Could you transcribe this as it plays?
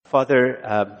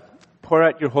Father, pour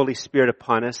out your Holy Spirit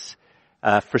upon us.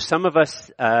 For some of us,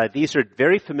 these are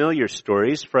very familiar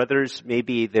stories. For others,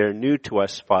 maybe they're new to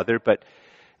us, Father. But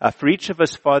for each of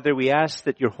us, Father, we ask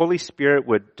that your Holy Spirit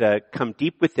would come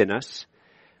deep within us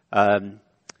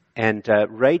and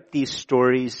write these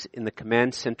stories in the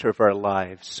command center of our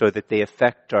lives so that they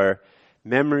affect our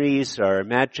memories, our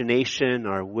imagination,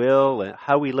 our will, and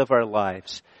how we live our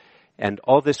lives. And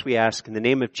all this we ask in the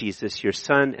name of Jesus, your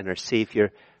Son and our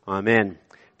Savior. Amen.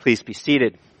 Please be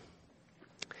seated.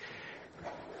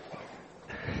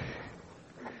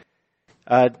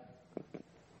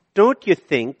 Don't you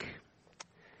think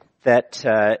that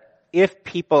if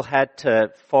people had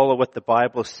to follow what the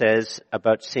Bible says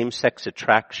about same-sex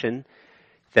attraction,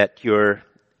 that you're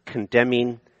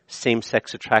condemning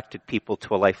same-sex attracted people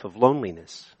to a life of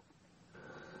loneliness?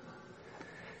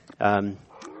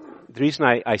 The reason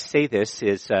I say this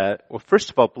is, well, first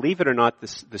of all, believe it or not,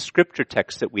 the scripture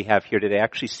text that we have here today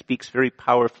actually speaks very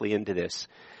powerfully into this.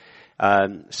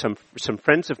 Some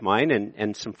friends of mine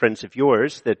and some friends of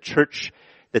yours, the church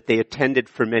that they attended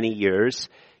for many years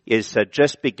is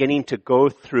just beginning to go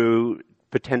through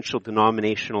potential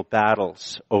denominational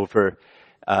battles over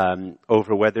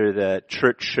whether the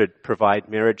church should provide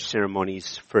marriage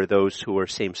ceremonies for those who are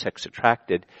same-sex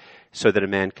attracted, so that a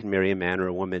man can marry a man or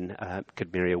a woman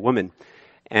could marry a woman.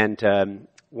 And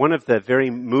one of the very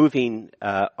moving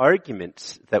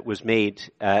arguments that was made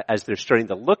as they're starting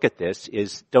to look at this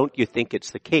is, don't you think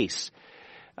it's the case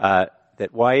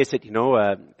that why is it,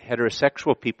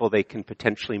 heterosexual people, they can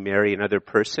potentially marry another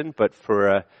person, but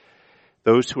for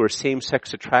those who are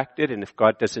same-sex attracted, and if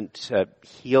God doesn't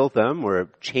heal them or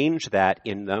change that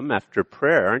in them after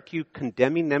prayer, aren't you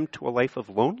condemning them to a life of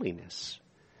loneliness?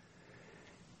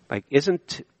 Like,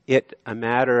 isn't it a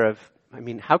matter of,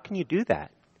 how can you do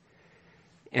that?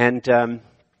 And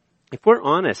if we're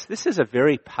honest, this is a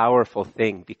very powerful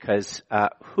thing because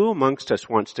who amongst us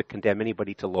wants to condemn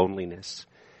anybody to loneliness?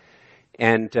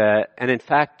 And in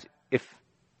fact, if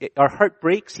our heart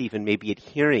breaks even maybe at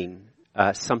hearing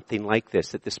something like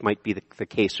this, that this might be the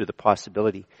case or the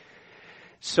possibility.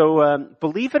 So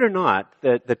believe it or not,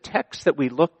 the text that we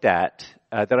looked at,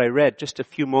 that I read just a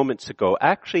few moments ago,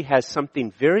 actually has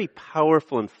something very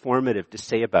powerful and formative to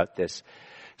say about this.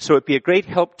 So it'd be a great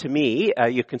help to me.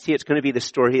 You can see it's going to be the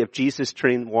story of Jesus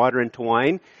turning water into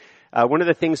wine. One of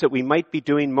the things that we might be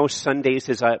doing most Sundays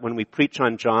is when we preach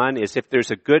on John is if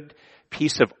there's a good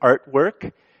piece of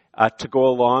artwork to go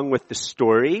along with the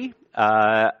story,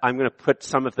 I'm going to put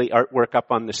some of the artwork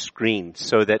up on the screen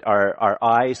so that our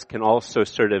eyes can also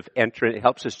sort of enter in. It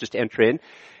helps us just enter in.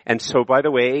 And so, by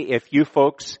the way, if you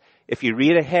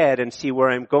read ahead and see where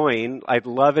I'm going, I'd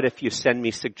love it if you send me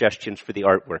suggestions for the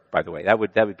artwork, by the way. That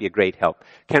would be a great help.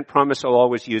 Can't promise I'll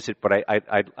always use it, but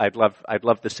I'd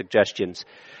love the suggestions.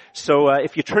 So,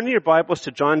 if you turn your Bibles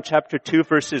to John chapter 2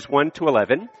 verses 1 to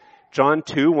 11, John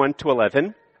 2, 1 to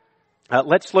 11,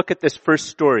 let's look at this first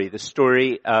story, the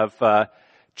story of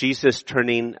Jesus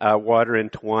turning water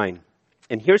into wine.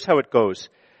 And here's how it goes.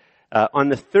 On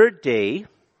the third day,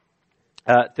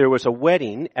 there was a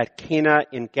wedding at Cana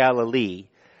in Galilee.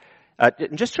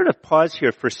 Just sort of pause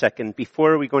here for a second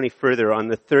before we go any further. On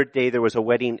the third day, there was a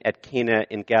wedding at Cana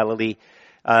in Galilee.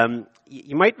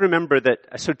 You might remember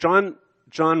that, so John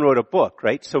wrote a book,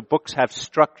 right? So books have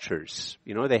structures.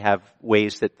 They have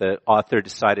ways that the author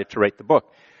decided to write the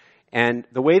book. And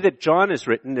the way that John is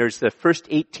written, there's the first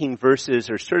 18 verses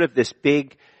are sort of this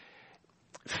big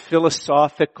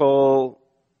philosophical,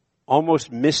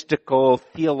 almost mystical,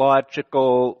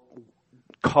 theological,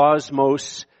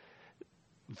 cosmos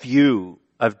view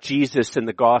of Jesus and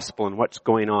the gospel and what's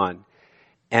going on.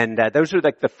 And those are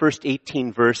like the first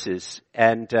 18 verses.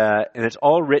 And it's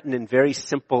all written in very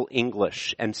simple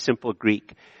English and simple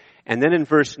Greek. And then in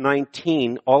verse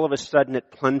 19, all of a sudden it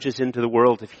plunges into the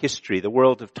world of history, the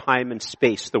world of time and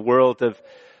space, the world of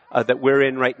that we're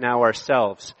in right now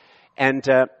ourselves. And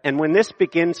when this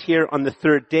begins here on the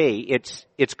third day,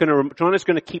 John is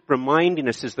going to keep reminding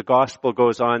us as the gospel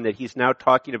goes on that he's now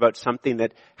talking about something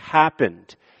that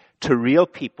happened to real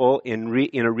people in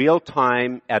a real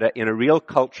time, in a real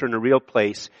culture, in a real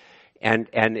place. And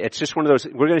it's just one of those,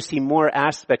 we're going to see more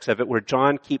aspects of it where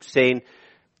John keeps saying,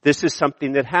 this is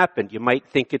something that happened. You might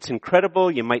think it's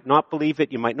incredible. You might not believe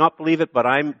it. You might not believe it, but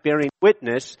I'm bearing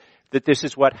witness that this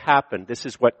is what happened. This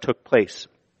is what took place.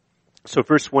 So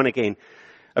verse 1 again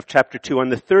of chapter 2. On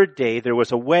the third day, there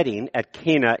was a wedding at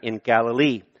Cana in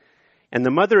Galilee, and the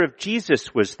mother of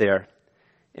Jesus was there.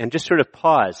 And just sort of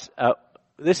pause.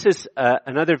 This is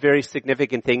another very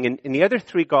significant thing. In the other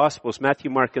three Gospels, Matthew,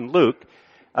 Mark, and Luke,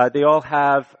 They all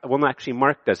have, well, no, actually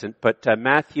Mark doesn't, but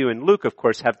Matthew and Luke, of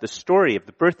course, have the story of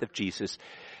the birth of Jesus.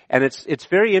 And it's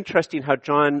very interesting how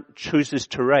John chooses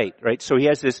to write, right? So he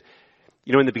has this,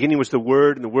 in the beginning was the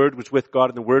Word, and the Word was with God,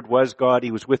 and the Word was God.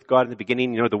 He was with God in the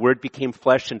beginning. The Word became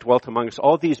flesh and dwelt among us.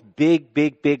 All these big,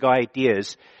 big, big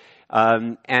ideas.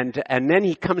 And then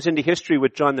he comes into history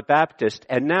with John the Baptist.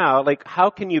 And now, how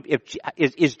can you,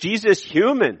 is Jesus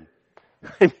human?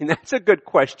 I mean, that's a good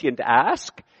question to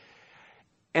ask.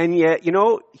 And yet,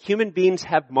 human beings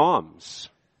have moms.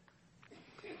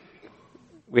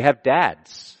 We have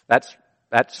dads.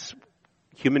 That's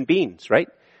human beings, right?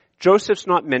 Joseph's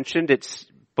not mentioned. It's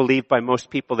believed by most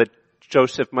people that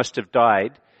Joseph must have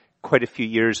died quite a few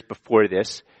years before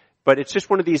this. But it's just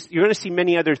one of these, you're going to see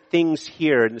many other things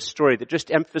here in the story that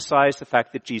just emphasize the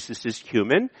fact that Jesus is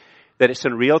human, that it's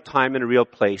in real time and a real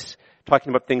place,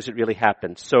 talking about things that really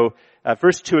happened. So,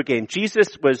 verse 2 again,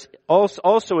 Jesus was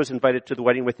also was invited to the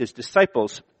wedding with his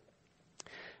disciples.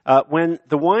 When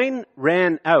the wine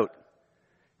ran out,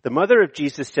 the mother of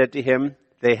Jesus said to him,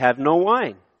 "They have no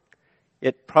wine."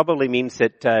 It probably means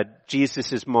that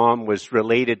Jesus' mom was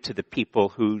related to the people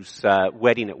whose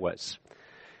wedding it was.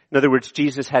 In other words,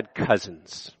 Jesus had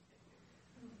cousins.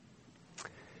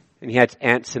 And he had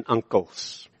aunts and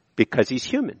uncles because he's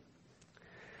human.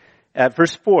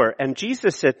 Verse 4, and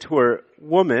Jesus said to her,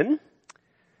 "Woman,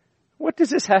 what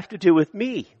does this have to do with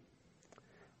me?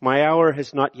 My hour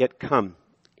has not yet come."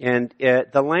 And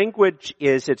the language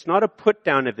is, it's not a put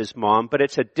down of his mom, but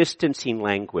it's a distancing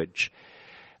language.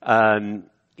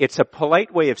 It's a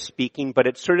polite way of speaking, but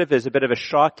it sort of is a bit of a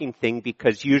shocking thing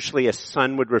because usually a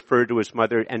son would refer to his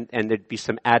mother and there'd be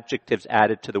some adjectives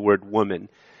added to the word woman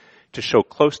to show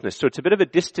closeness. So it's a bit of a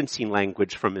distancing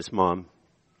language from his mom.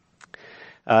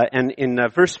 And in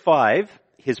verse 5,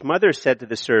 his mother said to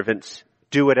the servants,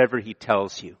 "Do whatever he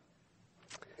tells you."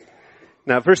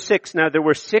 Now, verse 6, now there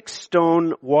were 6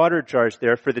 stone water jars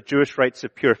there for the Jewish rites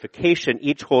of purification,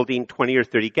 each holding 20 or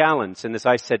 30 gallons. And as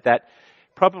I said, that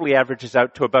probably averages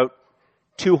out to about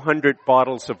 200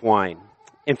 bottles of wine.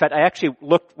 In fact, I actually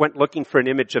went looking for an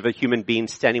image of a human being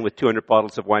standing with 200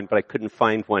 bottles of wine, but I couldn't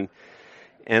find one.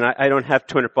 And I don't have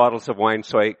 200 bottles of wine,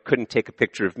 so I couldn't take a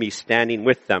picture of me standing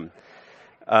with them.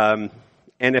 And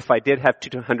if I did have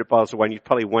 200 bottles of wine, you'd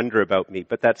probably wonder about me,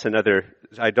 but that's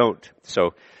I don't. So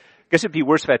I guess it'd be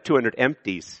worse if I had 200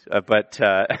 empties.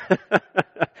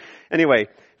 Anyway,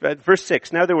 verse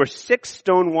 6, now there were 6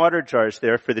 stone water jars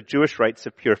there for the Jewish rites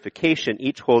of purification,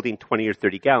 each holding 20 or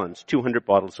 30 gallons, 200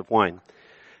 bottles of wine.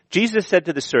 Jesus said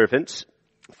to the servants,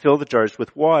 "Fill the jars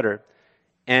with water."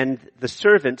 And the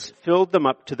servants filled them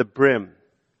up to the brim.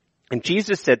 And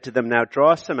Jesus said to them, "Now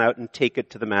draw some out and take it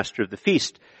to the master of the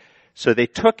feast." So they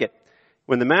took it.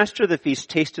 When the master of the feast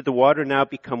tasted the water now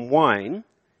become wine,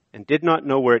 and did not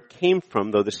know where it came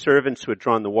from, though the servants who had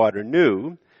drawn the water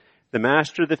knew, the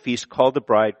master of the feast called the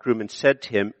bridegroom and said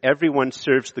to him, "Everyone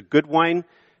serves the good wine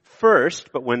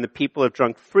first, but when the people have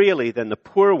drunk freely, then the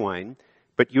poor wine.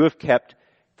 But you have kept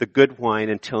the good wine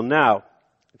until now."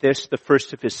 This, the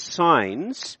first of his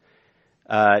signs,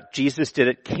 Jesus did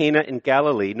at Cana in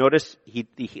Galilee. Notice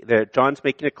John's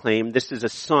making a claim. This is a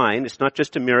sign. It's not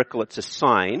just a miracle, it's a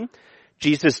sign.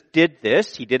 Jesus did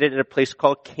this. He did it in a place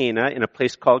called Cana, in a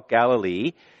place called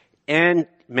Galilee, and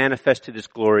manifested his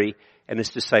glory, and his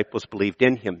disciples believed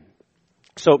in him.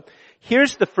 So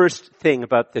here's the first thing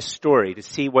about this story to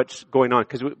see what's going on,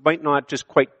 because we might not just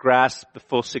quite grasp the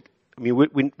full,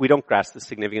 we don't grasp the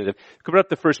significance of it. If we could put up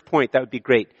the first point, that would be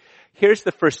great. Here's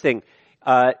the first thing.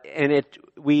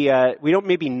 We don't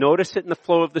maybe notice it in the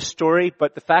flow of the story,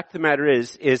 but the fact of the matter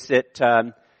is that,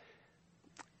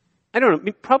 I don't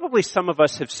know, probably some of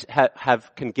us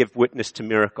can give witness to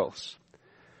miracles.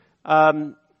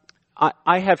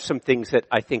 I have some things that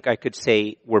I think I could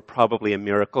say were probably a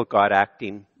miracle, God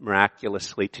acting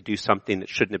miraculously to do something that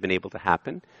shouldn't have been able to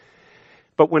happen.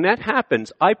 But when that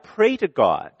happens, I pray to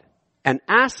God and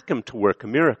ask him to work a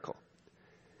miracle,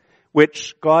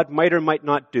 which God might or might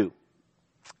not do.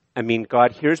 I mean,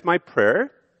 God hears my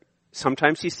prayer.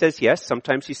 Sometimes he says yes,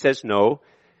 sometimes he says no,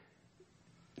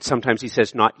 sometimes he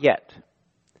says not yet.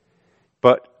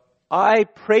 But I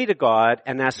pray to God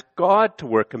and ask God to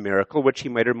work a miracle, which he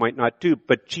might or might not do.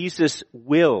 But Jesus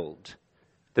willed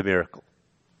the miracle.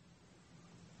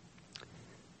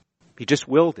 He just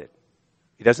willed it.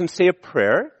 He doesn't say a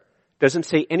prayer, doesn't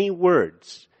say any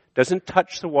words, doesn't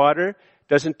touch the water,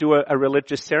 doesn't do a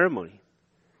religious ceremony.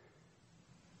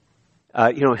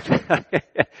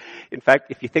 In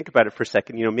fact, if you think about it for a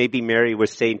second, maybe Mary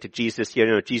was saying to Jesus,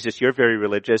 Jesus, you're very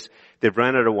religious. They've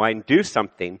run out of wine. Do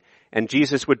something. And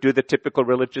Jesus would do the typical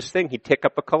religious thing. He'd take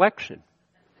up a collection.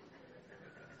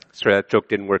 Sorry, that joke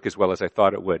didn't work as well as I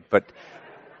thought it would, but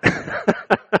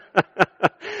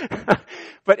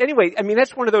but anyway, I mean,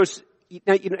 that's one of those,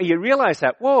 you realize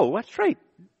that, whoa, that's right.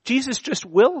 Jesus just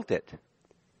willed it.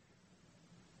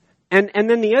 And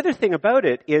then the other thing about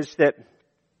it is that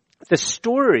the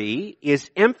story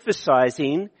is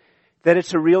emphasizing that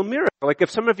it's a real miracle. Like if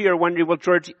some of you are wondering, well,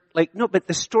 George, like, no, but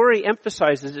the story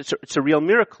emphasizes it's a real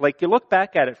miracle. Like you look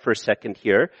back at it for a second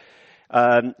here.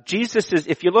 Jesus is,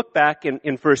 if you look back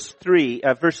in verse 3,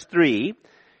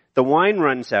 the wine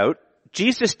runs out.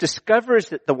 Jesus discovers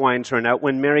that the wine's run out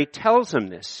when Mary tells him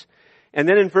this. And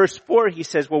then in verse 4, he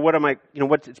says, well,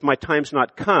 my time's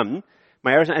not come.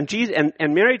 My hour's not.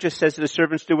 And Mary just says to the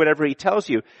servants, do whatever he tells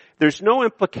you. There's no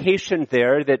implication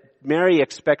there that Mary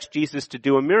expects Jesus to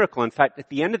do a miracle. In fact, at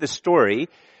the end of the story,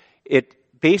 it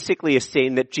basically is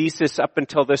saying that Jesus, up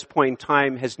until this point in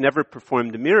time, has never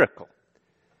performed a miracle.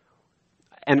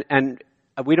 And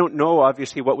we don't know,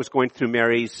 obviously, what was going through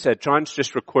Mary's, John's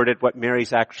just recorded what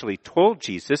Mary's actually told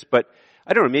Jesus, but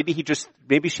I don't know,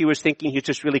 maybe she was thinking he's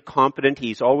just really competent,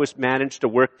 he's always managed to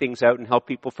work things out and help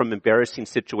people from embarrassing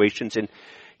situations, and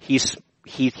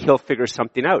he'll figure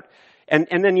something out. And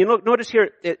then notice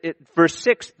here, verse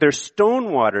 6, there's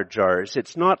stone water jars.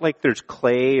 It's not like there's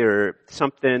clay or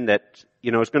something that,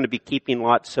 is going to be keeping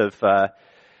lots of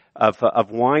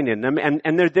wine in them,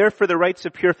 and they're there for the rites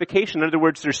of purification. In other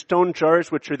words, they're stone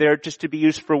jars which are there just to be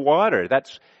used for water.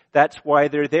 That's why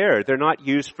they're there. They're not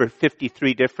used for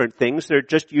 53 different things. They're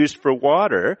just used for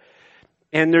water.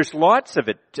 And there's lots of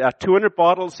it. 200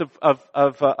 bottles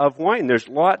of wine. There's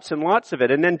lots and lots of it.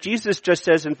 And then Jesus just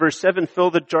says in verse 7,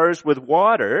 fill the jars with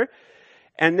water.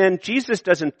 And then Jesus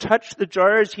doesn't touch the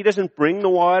jars. He doesn't bring the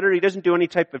water. He doesn't do any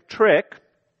type of trick.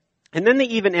 And then they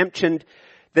even mentioned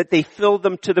that they filled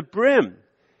them to the brim.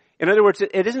 In other words,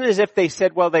 it isn't as if they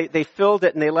said, well, they filled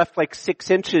it and they left like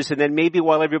 6 inches, and then maybe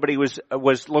while everybody was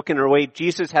looking away,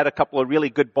 Jesus had a couple of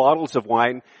really good bottles of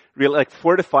wine, really like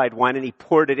fortified wine, and he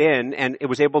poured it in, and it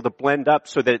was able to blend up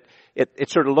so that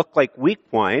it sort of looked like weak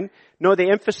wine. No,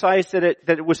 they emphasized that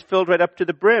it was filled right up to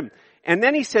the brim. And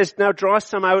then he says, now draw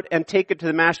some out and take it to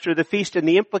the master of the feast. And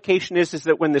the implication is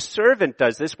that when the servant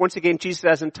does this, once again, Jesus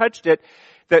hasn't touched it,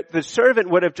 that the servant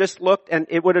would have just looked, and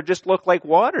it would have just looked like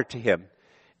water to him.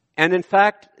 And in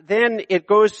fact, then it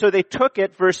goes, so they took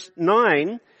it, verse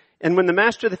 9, and when the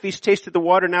master of the feast tasted the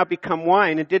water now become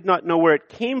wine and did not know where it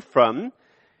came from,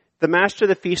 the master of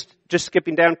the feast, just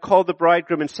skipping down, called the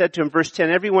bridegroom and said to him, verse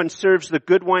 10, everyone serves the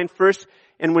good wine first,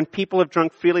 and when people have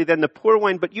drunk freely, then the poor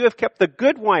wine, but you have kept the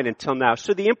good wine until now.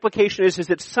 So the implication is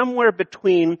that somewhere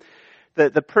between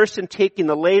the person taking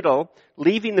the ladle,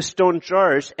 leaving the stone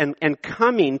jars, and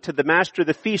coming to the master of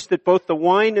the feast, that both the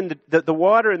wine and the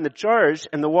water in the jars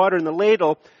and the water in the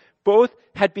ladle both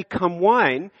had become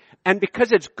wine. And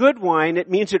because it's good wine,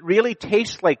 it means it really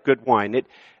tastes like good wine.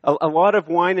 A lot of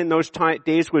wine in those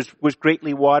days was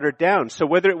greatly watered down. So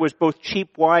whether it was both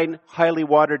cheap wine, highly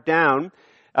watered down,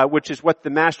 which is what the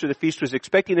master of the feast was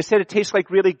expecting, instead it tastes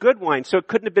like really good wine. So it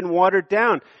couldn't have been watered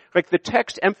down. Like the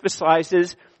text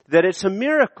emphasizes that it's a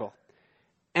miracle.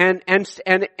 And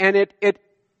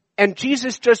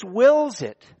Jesus just wills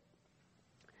it.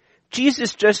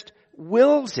 Jesus just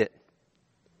wills it.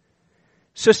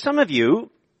 So some of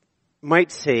you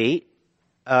might say,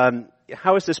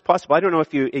 how is this possible? I don't know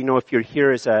if if you're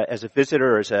here as a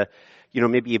visitor, or as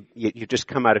maybe you just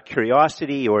come out of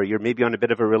curiosity, or you're maybe on a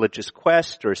bit of a religious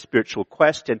quest or a spiritual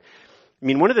quest. And I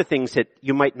mean, one of the things that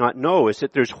you might not know is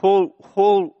that there's whole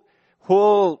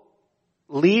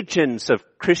legions of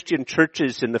Christian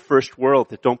churches in the first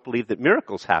world that don't believe that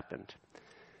miracles happened.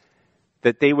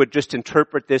 That they would just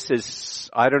interpret this as,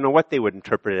 I don't know what they would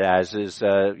interpret it as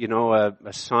a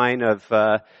sign of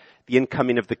the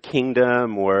incoming of the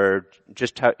kingdom, or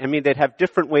just how, they'd have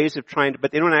different ways of trying to,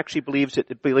 but they don't actually believe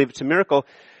it's a miracle.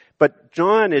 But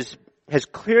John has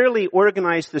clearly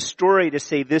organized the story to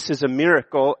say this is a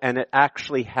miracle and it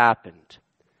actually happened.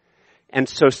 And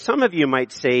so some of you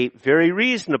might say, very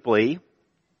reasonably,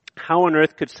 how on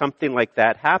earth could something like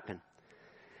that happen?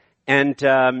 And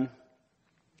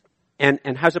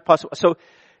how's it possible?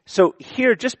 So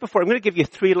here, just before, I'm going to give you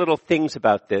 3 little things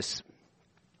about this.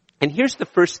 And here's the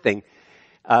first thing.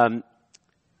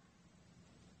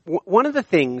 One of the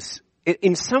things,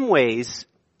 in some ways,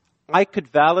 I could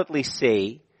validly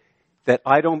say that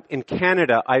in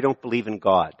Canada, I don't believe in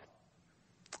God.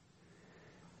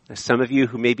 Some of you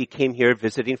who maybe came here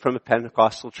visiting from a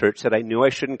Pentecostal church said, I knew I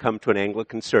shouldn't come to an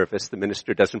Anglican service. The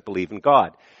minister doesn't believe in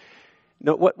God.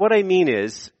 No, what I mean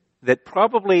is that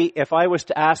probably if I was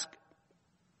to ask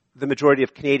the majority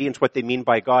of Canadians what they mean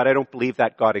by God, I don't believe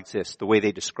that God exists the way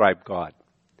they describe God.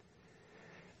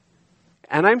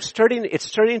 And it's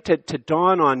starting to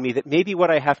dawn on me that maybe what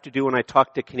I have to do when I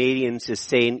talk to Canadians is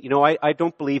saying, I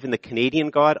don't believe in the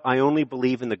Canadian God. I only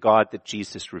believe in the God that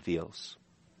Jesus reveals.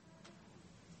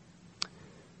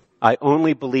 I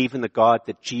only believe in the God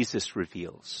that Jesus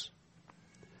reveals.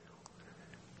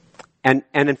 And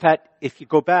in fact, if you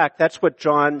go back, that's what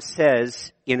John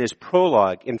says in his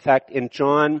prologue. In fact, in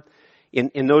John,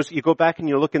 in those, you go back and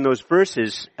you look in those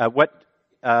verses,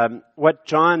 what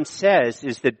John says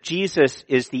is that Jesus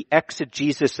is the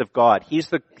exegesis of God. He's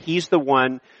the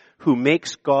one who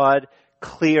makes God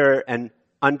clear and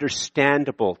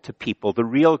understandable to people, the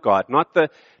real God, not the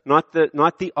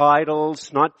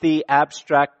idols, not the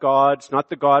abstract gods, not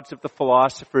the gods of the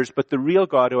philosophers, but the real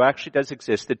God who actually does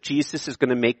exist, that Jesus is going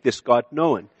to make this God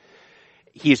known.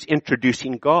 He is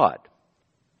introducing God.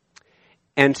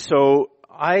 And so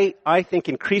I think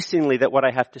increasingly that what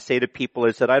I have to say to people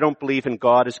is that I don't believe in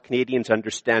God as Canadians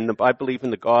understand him. I believe in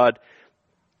the God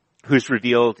who's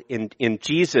revealed in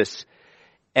Jesus.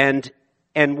 And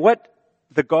what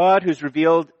the God who's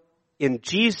revealed in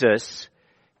Jesus,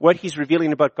 what he's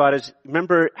revealing about God is,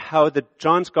 remember how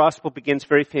John's gospel begins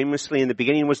very famously, in the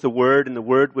beginning was the Word, and the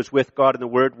Word was with God, and the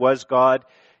Word was God.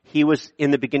 He was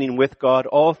in the beginning with God.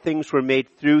 All things were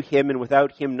made through him, and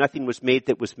without him nothing was made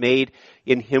that was made.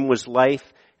 In him was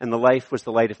life, and the life was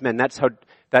the light of men. That's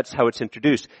how it's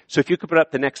introduced. So if you could put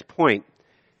up the next point,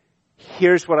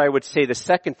 here's what I would say. The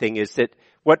second thing is that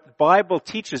what the Bible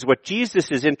teaches, what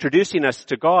Jesus is introducing us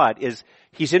to God, is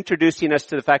he's introducing us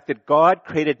to the fact that God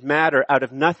created matter out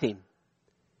of nothing.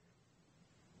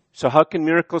 So how can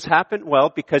miracles happen? Well,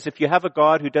 because if you have a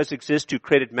God who does exist, who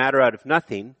created matter out of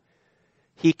nothing,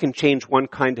 he can change one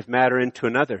kind of matter into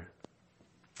another.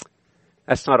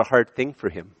 That's not a hard thing for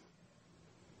him.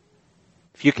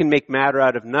 If you can make matter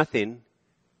out of nothing,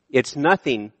 it's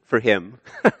nothing for him.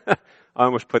 I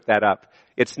almost put that up.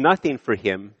 It's nothing for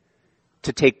him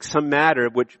to take some matter,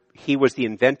 which he was the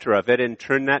inventor of it, and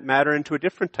turn that matter into a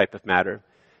different type of matter.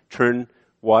 Turn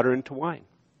water into wine.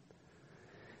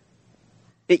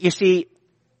 You see,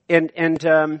 and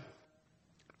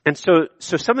so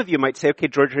some of you might say, okay,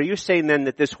 George, are you saying then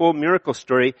that this whole miracle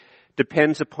story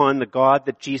depends upon the God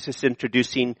that Jesus is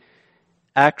introducing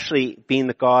actually being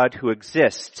the God who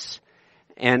exists?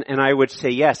 And I would say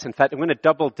yes. In fact, I'm going to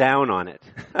double down on it.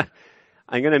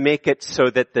 I'm going to make it so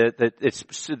that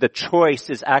the choice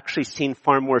is actually seen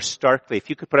far more starkly. If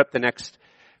you could put up the next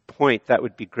point, that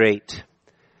would be great.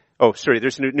 Oh, sorry,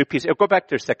 there's a new piece. Oh, go back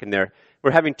there a second there.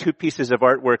 We're having two pieces of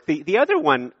artwork. The other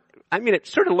one, I mean, it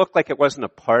sort of looked like it wasn't a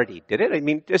party, did it? I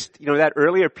mean, just, that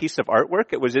earlier piece of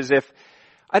artwork, it was as if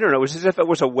it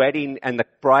was a wedding and the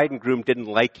bride and groom didn't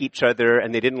like each other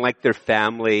and they didn't like their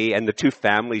family and the two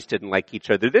families didn't like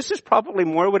each other. This is probably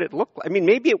more what it looked like. I mean,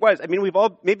 maybe it was. I mean,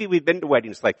 maybe we've been to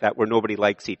weddings like that where nobody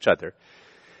likes each other.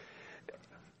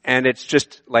 And it's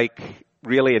just like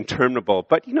really interminable.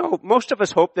 But most of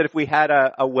us hope that if we had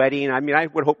a wedding, I mean, I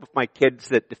would hope with my kids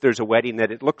that if there's a wedding that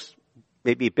it looks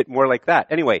maybe a bit more like that.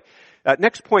 Anyway,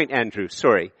 next point, Andrew,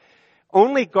 sorry.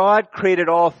 Only God created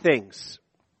all things.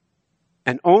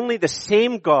 And only the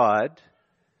same God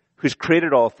who's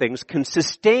created all things can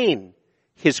sustain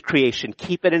his creation,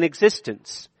 keep it in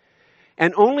existence.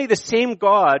 And only the same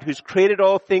God who's created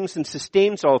all things and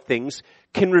sustains all things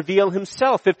can reveal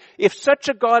himself. If such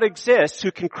a God exists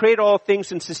who can create all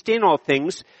things and sustain all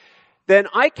things, then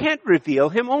I can't reveal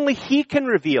him. Only he can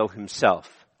reveal himself.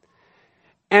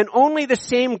 And only the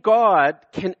same God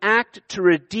can act to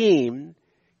redeem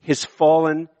his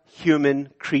fallen human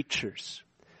creatures.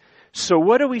 So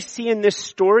what do we see in this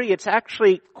story? It's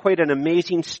actually quite an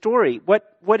amazing story.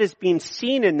 What is being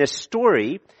seen in this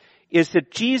story is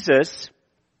that Jesus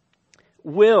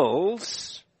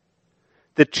wills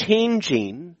the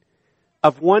changing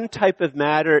of one type of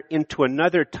matter into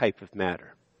another type of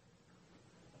matter.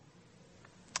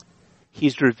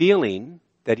 He's revealing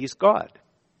that he's God.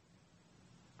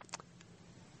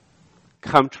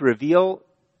 Come to reveal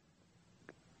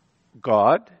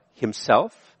God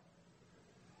himself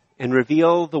and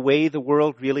reveal the way the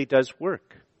world really does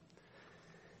work.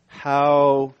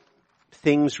 How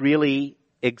things really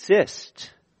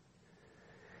exist.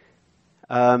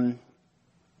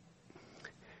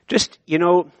 Just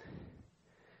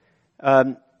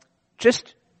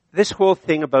this whole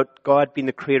thing about God being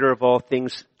the creator of all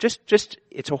things,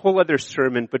 it's a whole other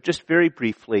sermon, but just very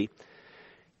briefly,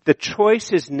 the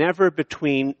choice is never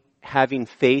between having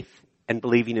faith and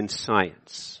believing in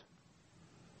science.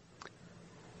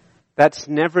 That's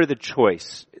never the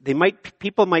choice.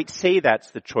 People might say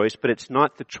that's the choice, but it's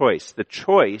not the choice. The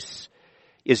choice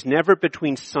is never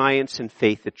between science and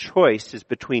faith. The choice is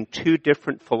between two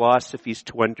different philosophies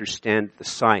to understand the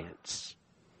science.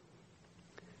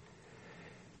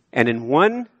 And in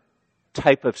one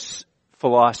type of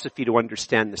philosophy to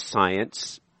understand the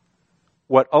science,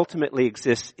 what ultimately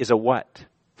exists is a what?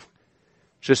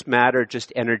 Just matter,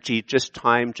 just energy, just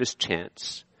time, just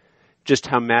chance. Just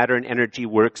how matter and energy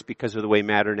works because of the way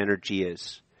matter and energy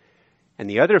is. And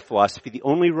the other philosophy, the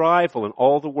only rival in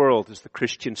all the world, is the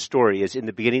Christian story, is in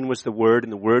the beginning was the Word,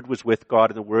 and the Word was with God,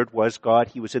 and the Word was God.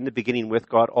 He was in the beginning with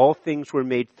God. All things were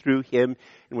made through Him,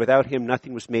 and without Him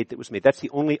nothing was made that was made. That's the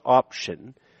only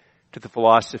option to the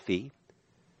philosophy,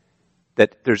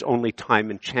 that there's only time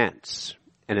and chance.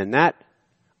 And in that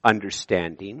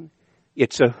understanding,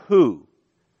 it's a who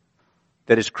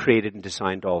that has created and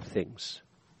designed all things.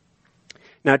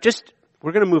 Now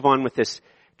we're going to move on with this.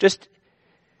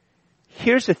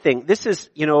 Here's the thing. This is,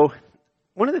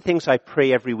 one of the things I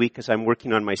pray every week as I'm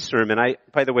working on my sermon.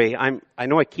 By the way, I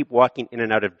know I keep walking in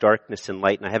and out of darkness and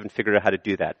light, and I haven't figured out how to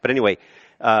do that. But anyway,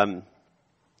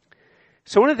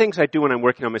 so one of the things I do when I'm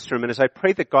working on my sermon is I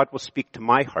pray that God will speak to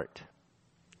my heart.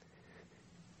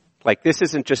 Like, this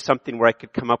isn't just something where I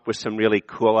could come up with some really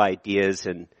cool ideas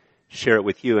and share it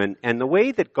with you. And the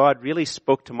way that God really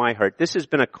spoke to my heart, this has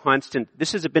been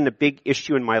a big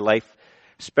issue in my life,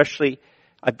 especially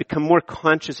I've become more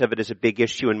conscious of it as a big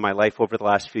issue in my life over the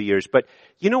last few years. But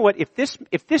you know what? If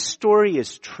this story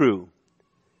is true,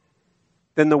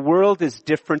 then the world is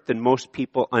different than most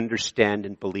people understand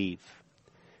and believe.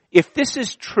 If this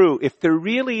is true, if there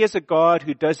really is a God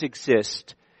who does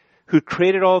exist, who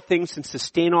created all things and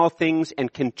sustain all things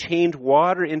and can change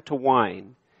water into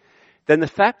wine, then the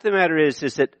fact of the matter is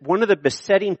that one of the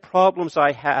besetting problems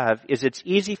I have is it's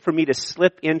easy for me to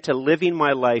slip into living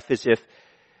my life as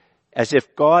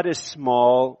if God is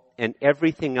small and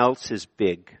everything else is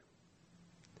big.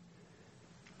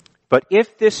 But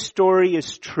if this story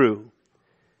is true,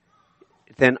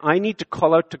 then I need to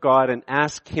call out to God and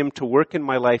ask Him to work in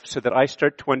my life so that I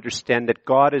start to understand that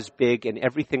God is big and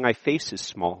everything I face is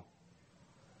small.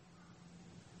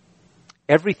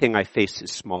 Everything I face is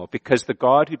small because the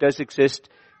God who does exist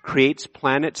creates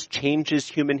planets, changes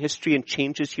human history, and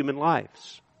changes human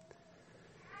lives.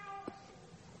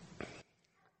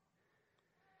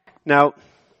 Now,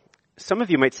 some of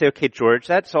you might say, okay, George,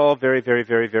 that's all very, very,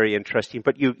 very, very interesting,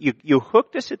 but you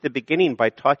hooked us at the beginning by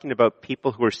talking about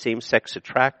people who are same-sex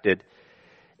attracted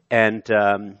and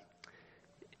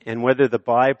whether the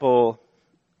Bible,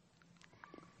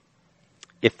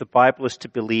 if the Bible is to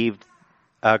be believed,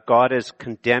 God is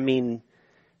condemning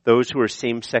those who are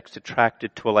same-sex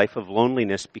attracted to a life of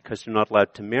loneliness because they're not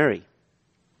allowed to marry.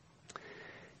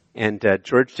 And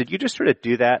George, did you just sort of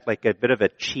do that, like a bit of a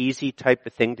cheesy type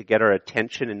of thing to get our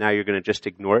attention, and now you're going to just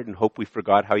ignore it and hope we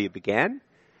forgot how you began?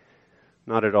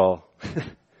 Not at all.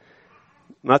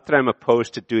 Not that I'm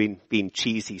opposed to being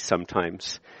cheesy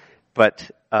sometimes, but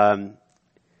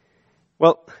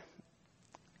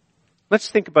let's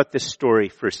think about this story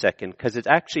for a second, because it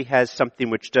actually has something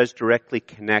which does directly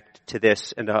connect to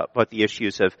this and about the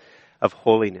issues of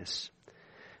holiness.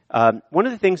 One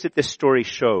of the things that this story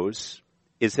shows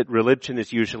is that religion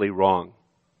is usually wrong.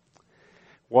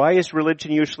 Why is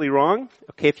religion usually wrong?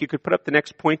 Okay, if you could put up the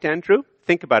next point, Andrew.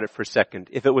 Think about it for a second.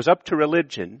 If it was up to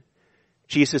religion,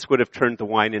 Jesus would have turned the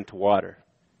wine into water.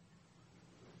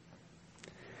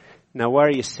 Now, why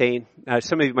are you saying,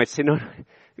 some of you might say, no,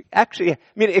 actually,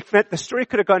 the story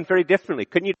could have gone very differently.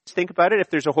 Couldn't you just think about it? If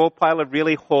there's a whole pile of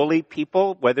really holy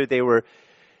people, whether they were,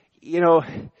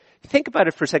 think about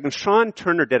it for a second. Sean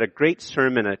Turner did a great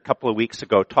sermon a couple of weeks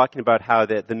ago talking about how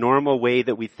the normal way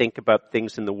that we think about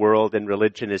things in the world and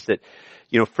religion is that,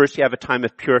 first you have a time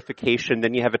of purification,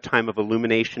 then you have a time of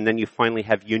illumination, then you finally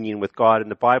have union with God,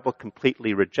 and the Bible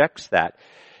completely rejects that.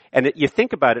 And you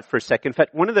think about it for a second. In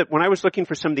fact, when I was looking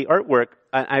for some of the artwork,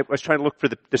 I was trying to look for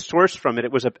the source from it.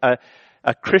 It was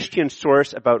a Christian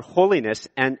source about holiness,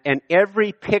 and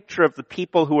every picture of the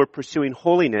people who were pursuing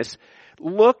holiness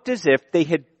looked as if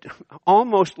they'd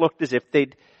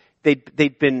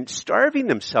been starving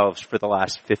themselves for the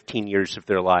last 15 years of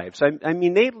their lives.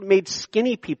 They made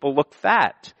skinny people look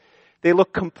fat. They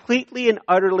looked completely and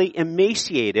utterly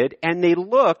emaciated, and they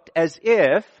looked as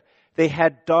if they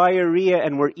had diarrhea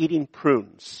and were eating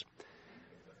prunes.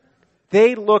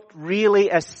 They looked really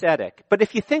ascetic. But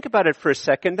if you think about it for a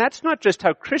second, that's not just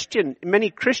how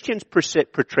many Christians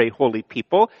portray holy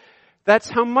people. That's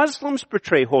how Muslims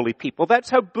portray holy people.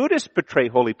 That's how Buddhists portray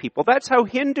holy people. That's how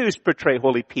Hindus portray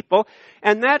holy people.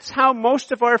 And that's how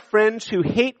most of our friends who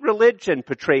hate religion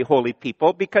portray holy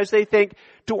people, because they think,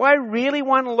 do I really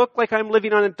want to look like I'm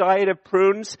living on a diet of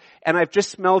prunes and I've just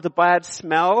smelled a bad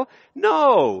smell?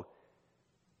 No.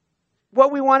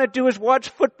 What we want to do is watch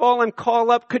football and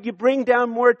call up, could you bring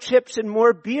down more chips and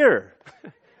more beer?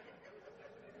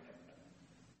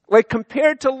 Like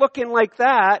compared to looking like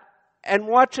that and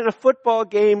watching a football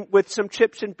game with some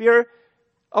chips and beer,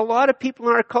 a lot of people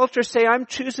in our culture say, I'm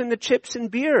choosing the chips and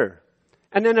beer.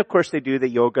 And then of course they do the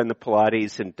yoga and the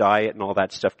Pilates and diet and all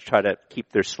that stuff to try to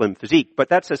keep their slim physique. But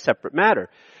that's a separate matter.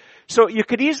 So you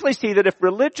could easily see that if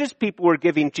religious people were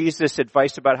giving Jesus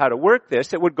advice about how to work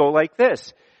this, it would go like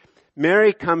this.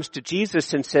 Mary comes to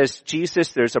Jesus and says,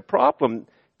 Jesus, there's a problem.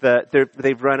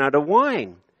 They've run out of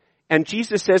wine. And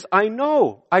Jesus says, I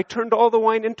know. I turned all the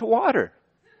wine into water.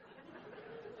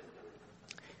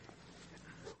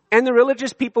 And the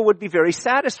religious people would be very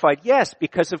satisfied. Yes,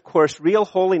 because of course real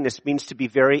holiness means to be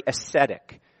very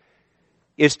ascetic,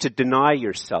 is to deny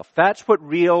yourself. That's what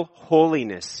real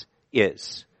holiness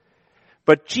is.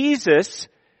 But Jesus,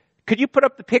 could you put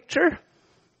up the picture?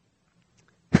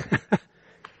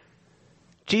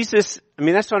 Jesus, I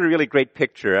mean, that's not a really great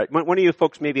picture. One of you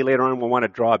folks maybe later on will want to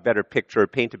draw a better picture or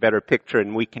paint a better picture,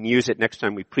 and we can use it next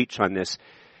time we preach on this.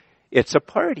 It's a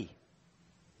party.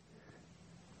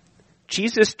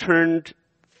 Jesus turned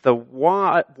the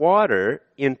water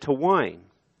into wine.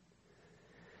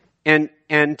 And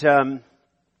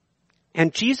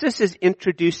Jesus is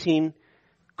introducing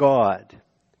God.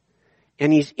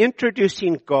 And he's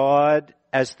introducing God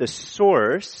as the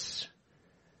source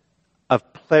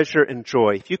of pleasure and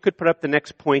joy. If you could put up the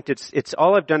next point, it's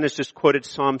all I've done is just quoted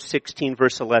Psalm 16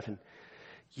 verse 11.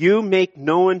 You make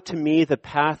known to me the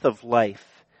path of life.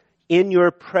 In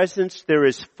your presence there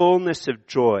is fullness of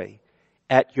joy.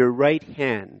 At your right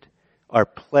hand are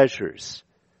pleasures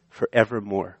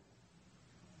forevermore.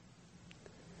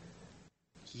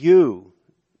 You,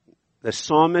 the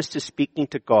psalmist is speaking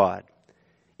to God.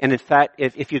 And in fact,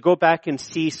 if you go back and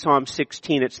see Psalm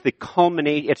 16, it's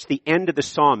the end of the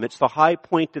psalm. It's the high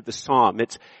point of the psalm.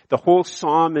 The whole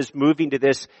psalm is moving to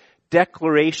this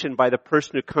declaration by the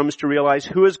person who comes to realize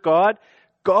who is God.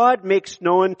 God makes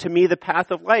known to me the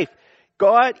path of life.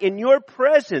 God, in your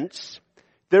presence,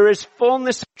 there is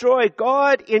fullness of joy.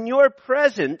 God, in your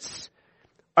presence,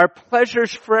 are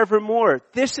pleasures forevermore.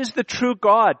 This is the true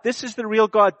God. This is the real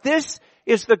God. This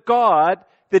is the God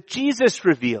that Jesus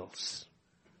reveals.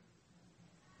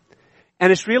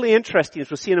 And it's really interesting,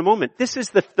 as we'll see in a moment. This is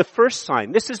the first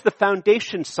sign. This is the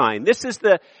foundation sign. This is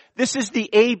the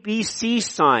ABC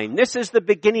sign. This is the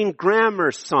beginning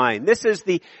grammar sign. This is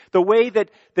the way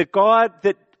that God,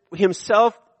 that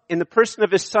himself, in the person of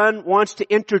his Son, wants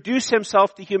to introduce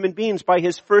himself to human beings by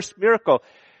his first miracle.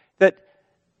 That,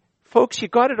 folks, you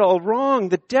got it all wrong.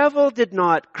 The devil did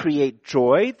not create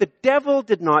joy. The devil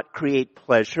did not create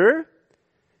pleasure.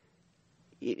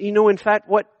 You know, in fact,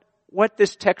 what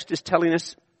this text is telling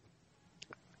us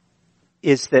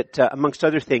is that, amongst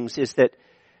other things, is that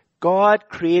God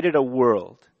created a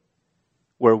world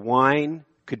where wine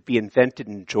could be invented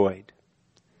and enjoyed.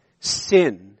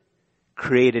 Sin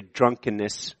created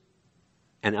drunkenness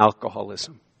and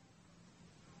alcoholism.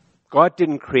 God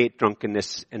didn't create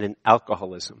drunkenness and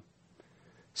alcoholism.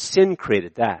 Sin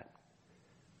created that.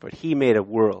 But he made a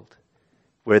world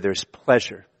where there's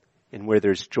pleasure and where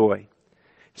there's joy.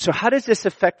 So how does this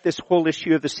affect this whole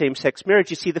issue of the same-sex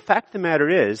marriage? You see, the fact of the matter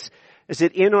is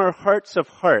that in our hearts of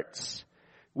hearts,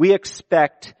 we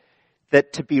expect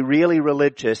that to be really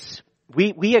religious,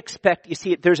 we expect, you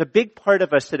see, there's a big part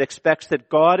of us that expects that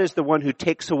God is the one who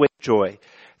takes away joy,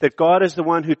 that God is the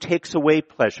one who takes away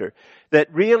pleasure,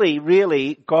 that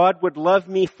really, God would love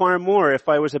me far more if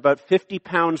I was about 50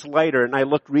 pounds lighter and I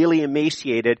looked really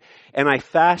emaciated and I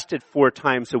fasted 4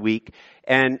 times a week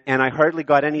and I hardly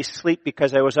got any sleep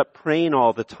because I was up praying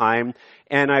all the time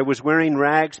and I was wearing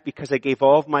rags because I gave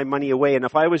all of my money away. And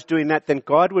if I was doing that, then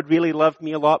God would really love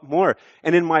me a lot more.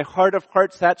 And in my heart of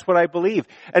hearts, that's what I believe.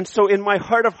 And so in my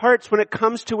heart of hearts, when it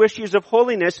comes to issues of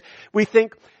holiness, we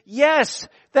think, yes,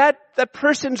 that the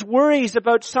person's worries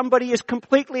about somebody is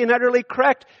completely and utterly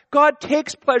correct. God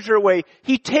takes pleasure away.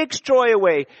 He takes joy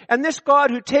away. And this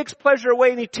God who takes pleasure away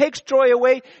and he takes joy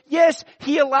away, yes,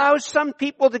 he allows some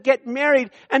people to get married.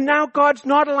 And now God's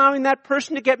not allowing that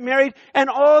person to get married. And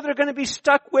all they're going to be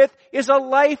stuck with is a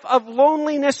life of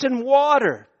loneliness and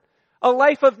water. A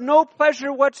life of no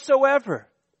pleasure whatsoever.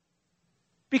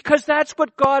 Because that's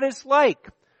what God is like.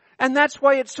 And that's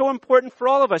why it's so important for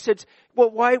all of us.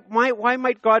 Why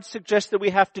might God suggest that we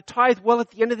have to tithe? Well,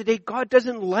 at the end of the day, God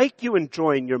doesn't like you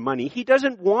enjoying your money. He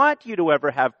doesn't want you to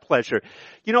ever have pleasure.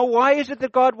 You know, why is it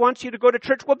that God wants you to go to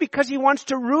church? Well, because he wants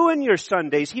to ruin your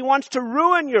Sundays. He wants to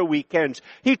ruin your weekends.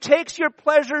 He takes your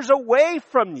pleasures away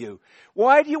from you.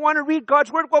 Why do you want to read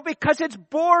God's Word? Well, because it's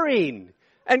boring.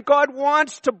 And God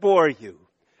wants to bore you.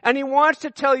 And he wants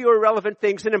to tell you irrelevant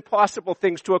things and impossible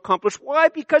things to accomplish. Why?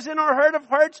 Because in our heart of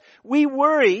hearts, we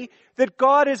worry that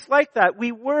God is like that.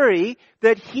 We worry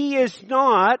that he is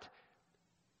not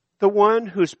the one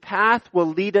whose path will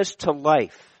lead us to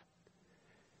life.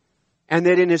 And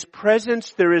that in his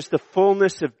presence there is the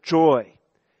fullness of joy.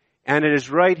 And at his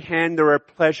right hand there are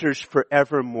pleasures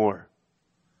forevermore.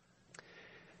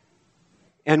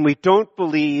 And we don't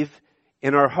believe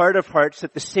in our heart of hearts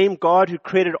that the same God who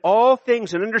created all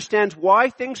things and understands why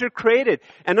things are created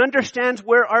and understands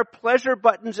where our pleasure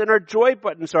buttons and our joy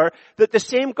buttons are, that the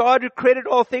same God who created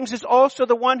all things is also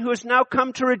the one who has now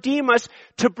come to redeem us,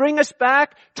 to bring us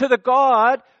back to the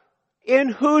God in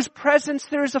whose presence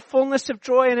there is a fullness of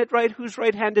joy and at whose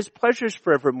right hand is pleasures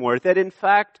forevermore. That in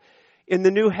fact, in the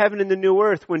new heaven and the new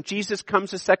earth, when Jesus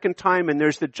comes a second time and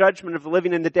there's the judgment of the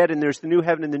living and the dead and there's the new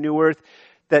heaven and the new earth,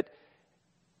 that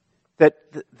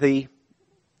the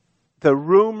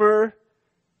rumor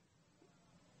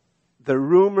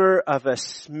of a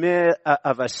sniff,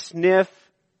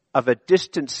 of a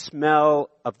distant smell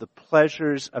of the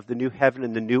pleasures of the new heaven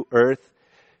and the new earth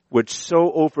would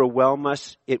so overwhelm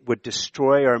us, it would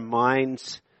destroy our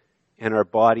minds and our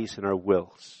bodies and our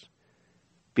wills.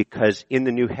 Because in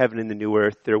the new heaven and the new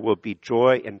earth, there will be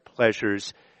joy and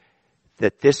pleasures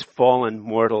that this fallen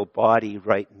mortal body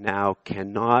right now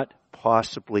cannot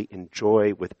possibly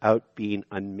enjoy without being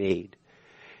unmade.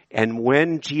 And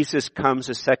when Jesus comes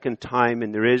a second time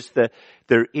and there is the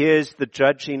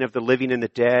judging of the living and the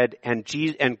dead, and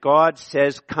God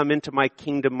says, "Come into my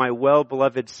kingdom, my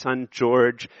well-beloved son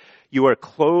George. You are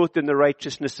clothed in the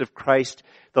righteousness of Christ.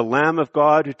 The Lamb of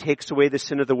God who takes away the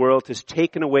sin of the world has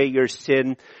taken away your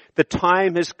sin. The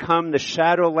time has come. The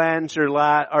shadowlands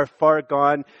are far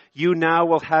gone. You now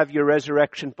will have your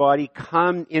resurrection body.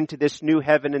 Come into this new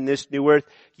heaven and this new earth.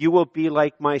 You will be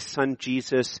like my son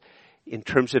Jesus in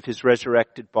terms of his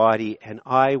resurrected body, and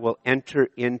I will enter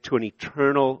into an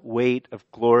eternal weight of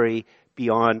glory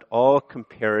beyond all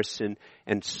comparison.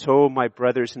 And so, my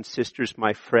brothers and sisters,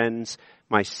 my friends,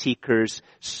 my seekers,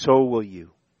 so will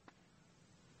you.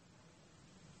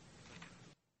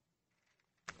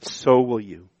 So will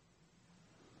you.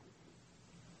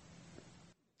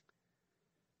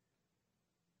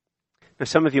 Now,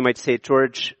 some of you might say,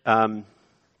 George,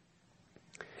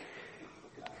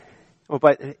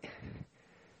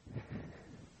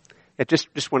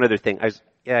 just one other thing. I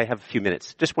have a few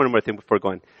minutes. Just one more thing before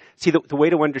going. See, the way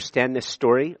to understand this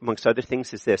story, amongst other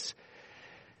things, is this.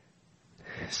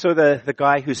 So the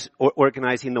guy who's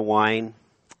organizing the wine,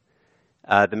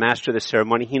 the master of the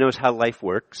ceremony, he knows how life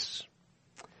works.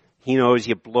 He knows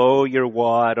you blow your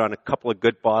wad on a couple of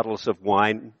good bottles of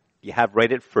wine you have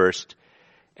right at first,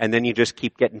 and then you just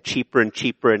keep getting cheaper and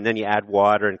cheaper, and then you add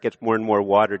water, and it gets more and more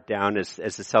watered down as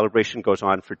the celebration goes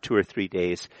on for 2 or 3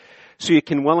 days. So you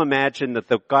can well imagine that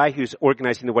the guy who's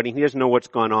organizing the wedding, he doesn't know what's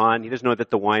gone on. He doesn't know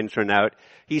that the wine's run out.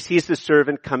 He sees the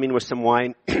servant coming with some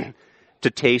wine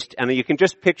to taste, and you can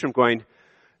just picture him going,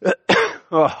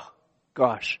 "Oh,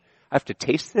 gosh, I have to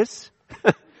taste this?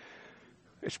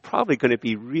 It's probably going to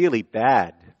be really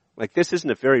bad. Like, this isn't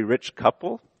a very rich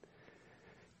couple."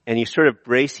 And he's sort of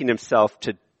bracing himself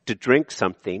to drink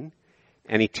something,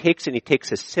 and he takes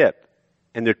a sip,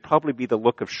 and there'd probably be the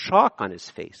look of shock on his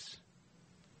face.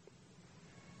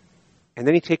 And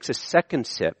then he takes a second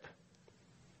sip,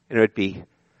 and it would be,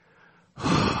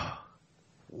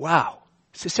 "Wow,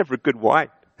 is this ever good wine?"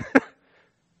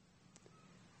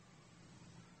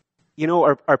 You know,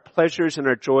 our pleasures and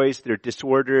our joys, they're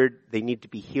disordered. They need to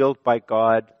be healed by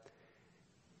God.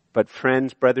 But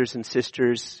friends, brothers and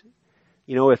sisters,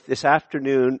 you know, if this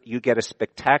afternoon you get a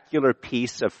spectacular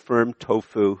piece of firm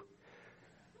tofu,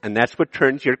 and that's what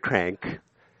turns your crank,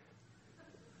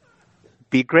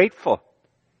 be grateful.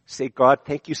 Say, "God,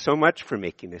 thank you so much for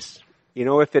making this." You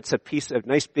know, if it's a piece of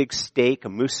nice big steak, a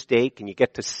moose steak, and you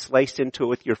get to slice into it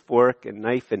with your fork and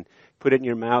knife and put it in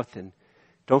your mouth, and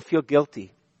don't feel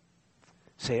guilty.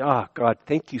 Say, "Oh, God,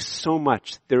 thank you so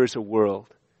much. There is a world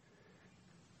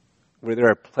where there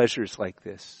are pleasures like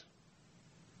this."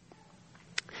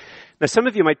 Now, some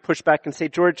of you might push back and say,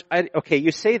 "George, okay,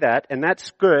 you say that, and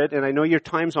that's good, and I know your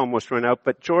time's almost run out,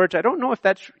 but George, I don't know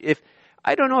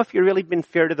if you've really been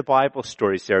fair to the Bible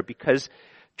stories there, because,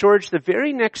 George, the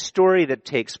very next story that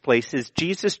takes place is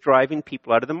Jesus driving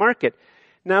people out of the market."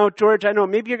 Now, George, I know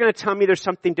maybe you're going to tell me there's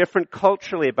something different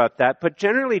culturally about that, but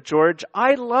generally, George,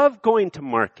 I love going to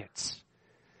markets.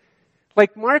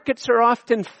 Like, markets are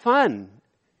often fun.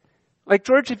 Like,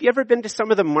 George, have you ever been to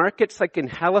some of the markets, like in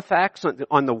Halifax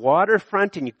on the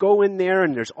waterfront, and you go in there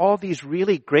and there's all these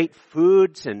really great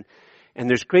foods, and and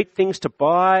there's great things to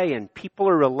buy, and people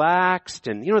are relaxed,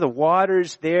 and, the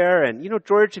water's there, and,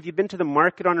 George, have you been to the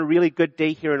market on a really good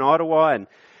day here in Ottawa? And,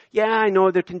 yeah, I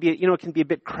know there can be, it can be a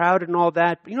bit crowded and all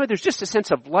that, but, there's just a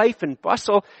sense of life and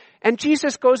bustle, and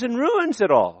Jesus goes and ruins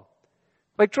it all.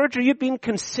 Like, George, are you being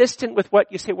consistent with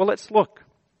what you say? Well, let's look.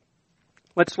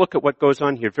 Let's look at what goes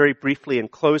on here very briefly in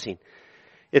closing.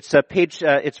 It's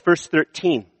it's verse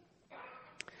 13.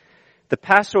 The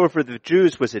Passover of the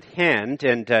Jews was at hand,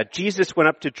 and Jesus went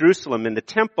up to Jerusalem. In the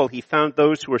temple, he found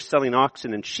those who were selling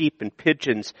oxen and sheep and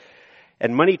pigeons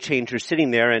and money changers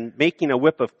sitting there, and making a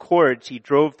whip of cords, he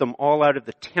drove them all out of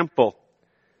the temple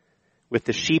with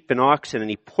the sheep and oxen, and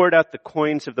he poured out the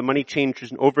coins of the money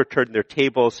changers and overturned their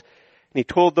tables. And he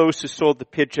told those who sold the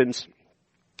pigeons,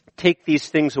 "Take these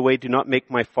things away. Do not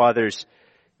make my Father's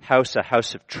house a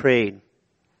house of trade."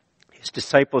 His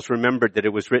disciples remembered that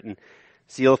it was written,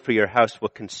 "Zeal for your house will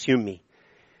consume me."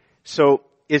 So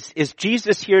is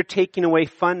Jesus here taking away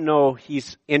fun? No,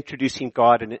 he's introducing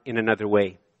God in another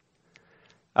way.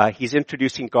 He's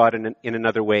introducing God in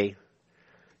another way.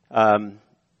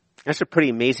 That's a pretty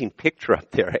amazing picture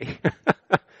up there,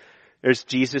 eh? There's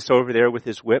Jesus over there with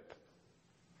his whip.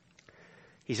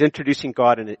 He's introducing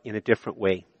God in a different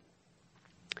way.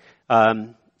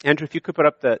 Andrew, if you could put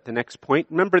up the next point.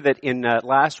 Remember that in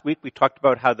last week we talked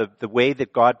about how the way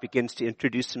that God begins to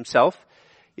introduce himself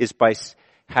is by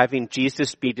having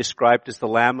Jesus be described as the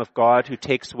Lamb of God who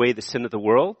takes away the sin of the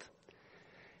world.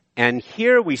 And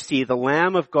here we see the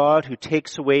Lamb of God who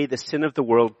takes away the sin of the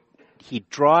world. He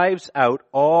drives out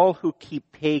all who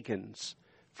keep pagans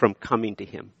from coming to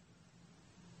him.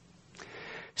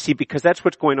 See, because that's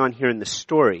what's going on here in the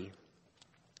story,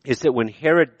 is that when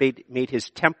Herod made his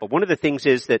temple, one of the things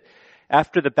is that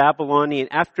after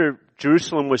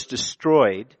Jerusalem was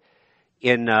destroyed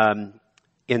in the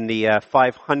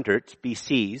 500s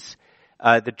BCs,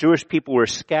 the Jewish people were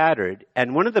scattered,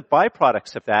 and one of the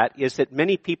byproducts of that is that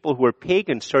many people who were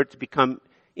pagans started to become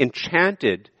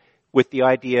enchanted with the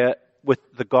idea, with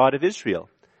the God of Israel,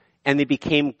 and they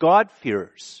became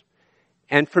God-fearers.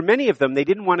 And for many of them, they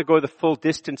didn't want to go the full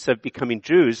distance of becoming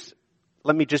Jews.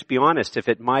 Let me just be honest, if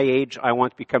at my age I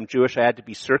want to become Jewish, I had to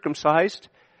be circumcised,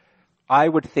 I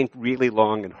would think really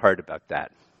long and hard about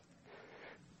that.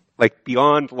 Like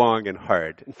beyond long and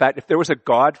hard. In fact, if there was a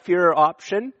God-fearer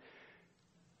option,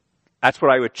 that's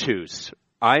what I would choose.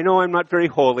 I know I'm not very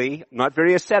holy, I'm not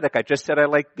very ascetic. I just said I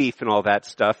like beef and all that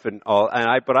stuff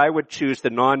but I would choose the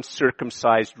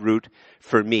non-circumcised route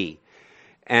for me.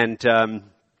 And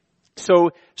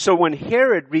so when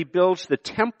Herod rebuilds the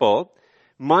temple,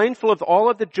 mindful of all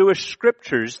of the Jewish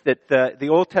scriptures, that the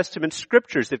Old Testament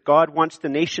scriptures, that God wants the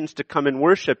nations to come and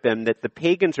worship him, that the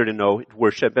pagans are to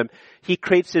worship him, he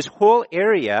creates this whole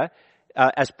area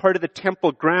as part of the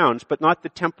temple grounds, but not the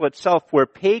temple itself, where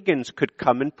pagans could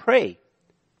come and pray.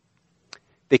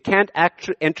 They can't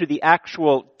enter the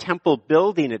actual temple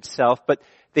building itself, but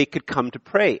they could come to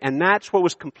pray. And that's what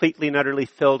was completely and utterly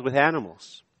filled with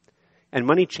animals and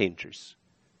money changers.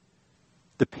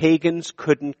 The pagans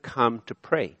couldn't come to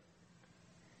pray.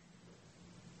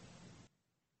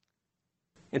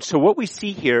 And so what we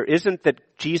see here isn't that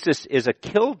Jesus is a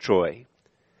killjoy,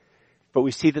 but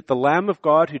we see that the Lamb of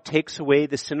God who takes away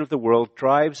the sin of the world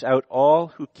drives out all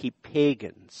who keep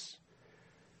pagans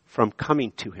from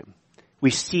coming to him. We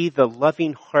see the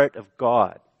loving heart of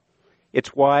God. It's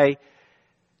why,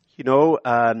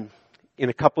 in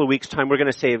a couple of weeks' time, we're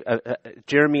going to say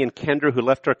Jeremy and Kendra, who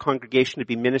left our congregation to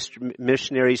be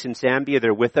missionaries in Zambia,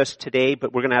 they're with us today,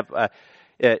 but we're going to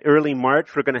have early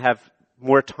March, we're going to have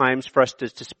more times for us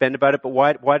to spend about it. But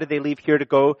why did they leave here to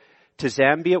go to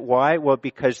Zambia? Why? Well,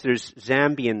 because there's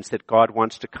Zambians that God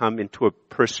wants to come into a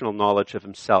personal knowledge of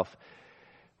himself.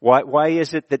 Why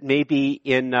is it that maybe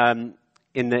in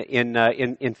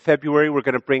February we're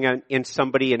going to bring in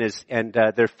somebody and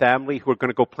their family who are going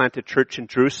to go plant a church in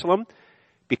Jerusalem?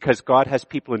 Because God has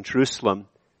people in Jerusalem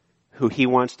who he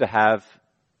wants to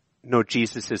know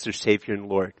Jesus as their Savior and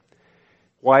Lord.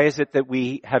 Why is it that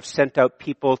we have sent out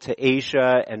people to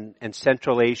Asia and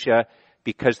Central Asia?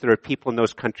 Because there are people in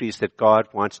those countries that God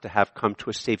wants to have come to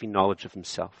a saving knowledge of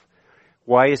himself.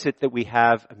 Why is it that we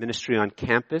have a ministry on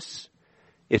campus?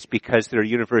 It's because there are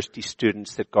university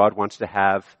students that God wants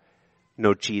to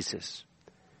know Jesus.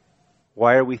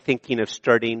 Why are we thinking of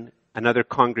starting another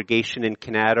congregation in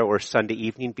Canada or Sunday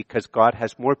evening? Because God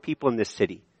has more people in this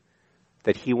city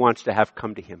that he wants to have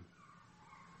come to him.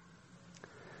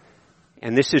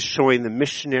 And this is showing the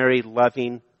missionary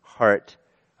loving heart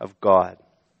of God.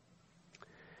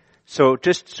 So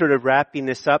just sort of wrapping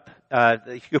this up,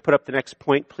 if you could put up the next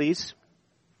point, please.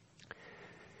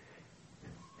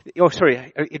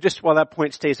 Just while that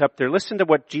point stays up there, listen to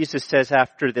what Jesus says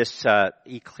after this,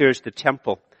 he clears the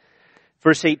temple.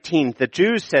 Verse 18, the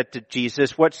Jews said to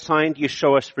Jesus, what sign do you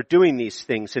show us for doing these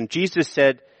things? And Jesus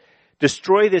said,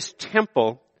 destroy this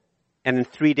temple, and in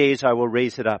 3 days I will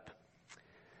raise it up.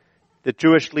 The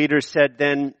Jewish leaders said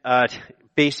then,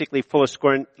 basically full of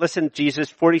scorn, listen, Jesus,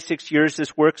 46 years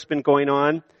this work's been going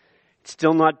on. It's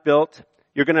still not built.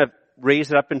 You're going to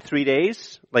raise it up in 3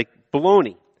 days? Like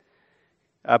baloney.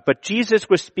 But Jesus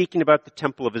was speaking about the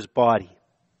temple of his body.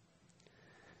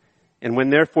 And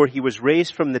when therefore he was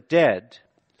raised from the dead,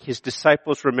 his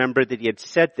disciples remembered that he had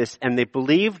said this, and they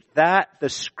believed that the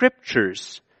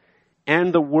scriptures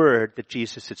and the word that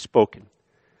Jesus had spoken.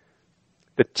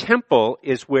 The temple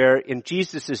is where in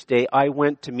Jesus' day I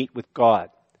went to meet with God.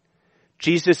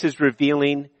 Jesus is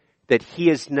revealing that he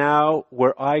is now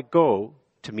where I go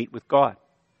to meet with God.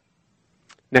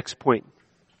 Next point.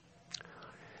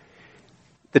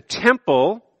 The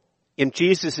temple in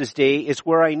Jesus' day is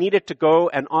where I needed to go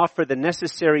and offer the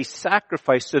necessary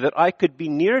sacrifice so that I could be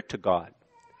near to God.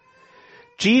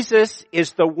 Jesus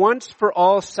is the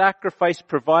once-for-all sacrifice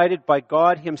provided by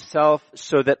God himself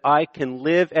so that I can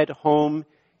live at home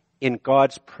in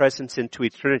God's presence into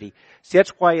eternity. See,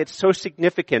 that's why it's so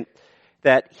significant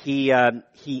that he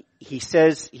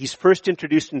says he's first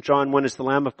introduced in John 1 as the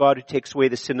Lamb of God who takes away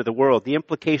the sin of the world. The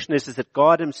implication is that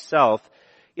God himself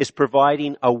is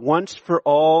providing a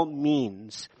once-for-all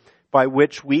means by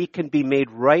which we can be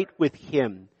made right with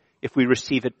him if we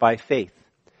receive it by faith.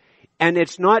 And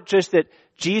it's not just that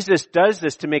Jesus does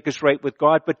this to make us right with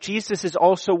God, but Jesus is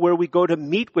also where we go to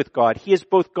meet with God. He is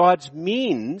both God's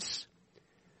means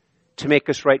to make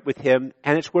us right with him,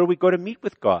 and it's where we go to meet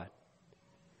with God.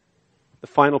 The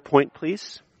final point,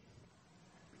 please.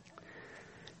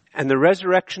 And the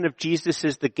resurrection of Jesus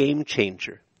is the game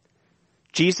changer.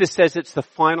 Jesus says it's the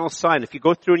final sign. If you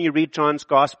go through and you read John's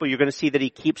gospel, you're going to see that he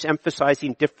keeps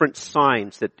emphasizing different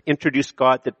signs that introduce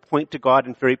God, that point to God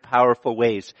in very powerful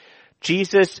ways.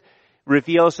 Jesus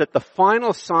reveals that the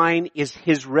final sign is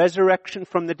his resurrection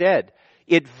from the dead.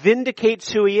 It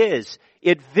vindicates who he is.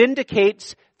 It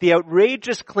vindicates the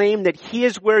outrageous claim that he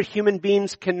is where human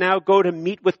beings can now go to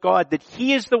meet with God, that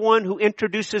he is the one who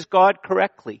introduces God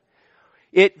correctly.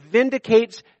 It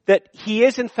vindicates that he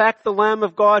is in fact the Lamb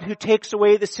of God who takes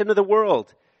away the sin of the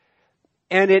world.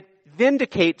 And it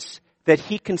vindicates that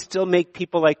he can still make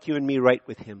people like you and me right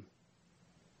with him.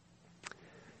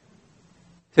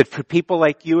 That for people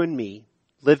like you and me,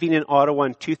 living in Ottawa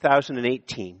in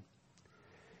 2018,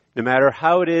 no matter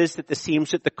how it is that it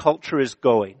seems that the culture is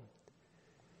going,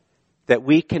 that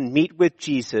we can meet with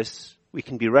Jesus, we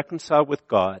can be reconciled with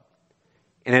God,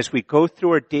 and as we go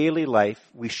through our daily life,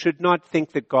 we should not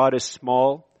think that God is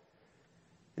small,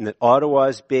 and that Ottawa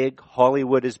is big,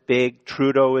 Hollywood is big,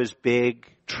 Trudeau is big,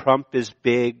 Trump is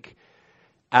big,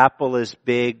 Apple is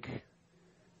big,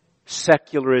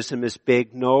 secularism is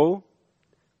big. No,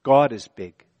 God is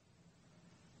big.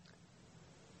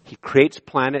 He creates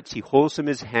planets, he holds them in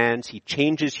his hands, he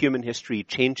changes human history, he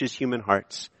changes human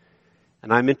hearts.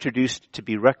 And I'm introduced to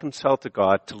be reconciled to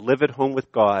God, to live at home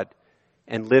with God,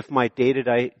 and live my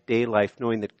day-to-day life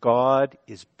knowing that God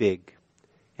is big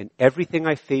and everything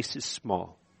I face is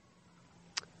small.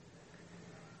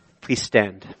 Please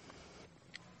stand.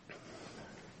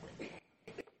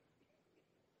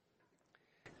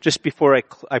 Just before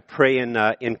I pray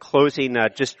in closing,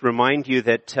 just remind you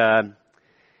that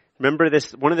remember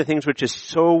this, one of the things which is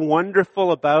so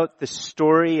wonderful about the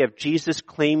story of Jesus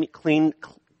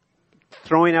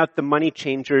throwing out the money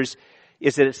changers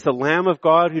is that it's the Lamb of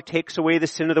God who takes away the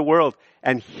sin of the world.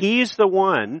 And he's the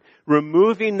one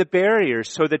removing the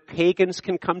barriers so that pagans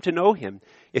can come to know him.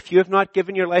 If you have not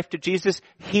given your life to Jesus,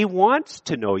 he wants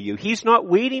to know you. He's not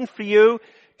waiting for you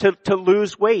to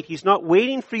lose weight. He's not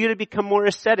waiting for you to become more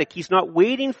ascetic. He's not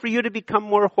waiting for you to become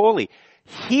more holy.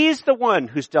 He's the one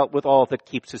who's dealt with all that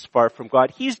keeps us far from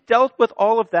God. He's dealt with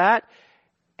all of that,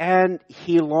 and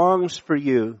he longs for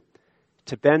you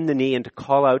to bend the knee and to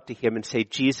call out to him and say,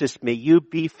 Jesus, may you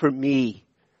be for me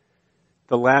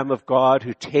the Lamb of God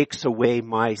who takes away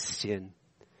my sin.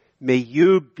 May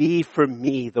you be for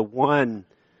me the one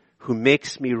who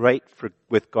makes me right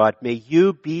with God. May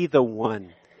you be the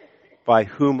one by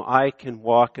whom I can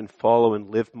walk and follow and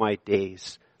live my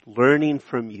days, learning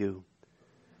from you.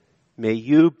 May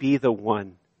you be the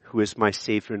one who is my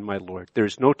Savior and my Lord. There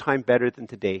is no time better than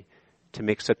today to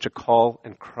make such a call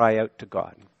and cry out to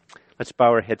God. Let's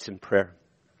bow our heads in prayer.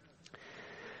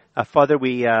 Father,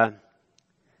 we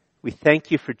thank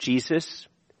you for Jesus.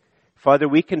 Father,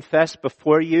 we confess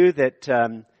before you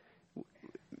that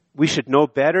we should know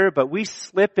better, but we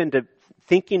slip into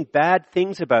thinking bad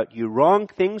things about you, wrong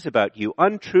things about you,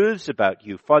 untruths about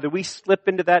you. Father, we slip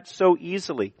into that so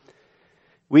easily.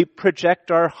 We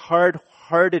project our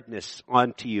hard-heartedness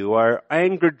onto you, our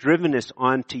anger-drivenness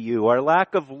onto you, our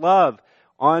lack of love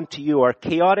onto you, our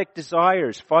chaotic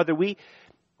desires. Father, we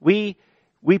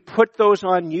put those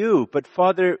on you, but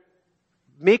Father,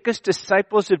 make us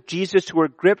disciples of Jesus who are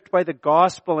gripped by the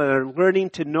gospel and are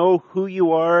learning to know who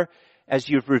you are as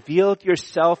you've revealed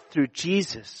yourself through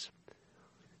Jesus.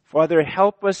 Father,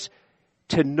 help us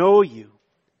to know you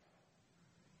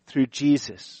through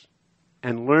Jesus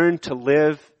and learn to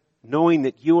live knowing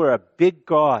that you are a big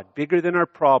God, bigger than our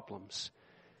problems,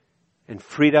 and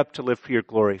freed up to live for your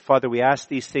glory. Father, we ask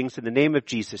these things in the name of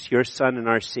Jesus, your Son and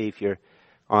our Savior.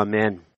 Amen.